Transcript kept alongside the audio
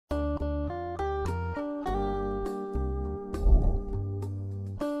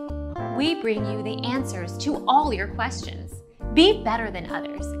we bring you the answers to all your questions. Be better than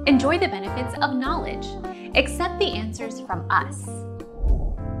others. Enjoy the benefits of knowledge. Accept the answers from us.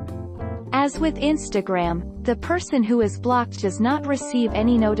 As with Instagram, the person who is blocked does not receive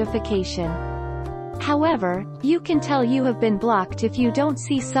any notification. However, you can tell you have been blocked if you don't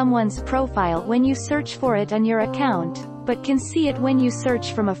see someone's profile when you search for it on your account, but can see it when you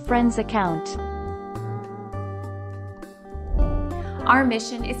search from a friend's account. Our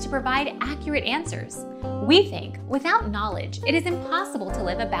mission is to provide accurate answers. We think without knowledge, it is impossible to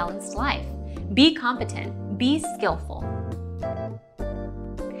live a balanced life. Be competent, be skillful.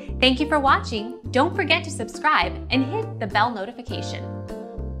 Thank you for watching. Don't forget to subscribe and hit the bell notification.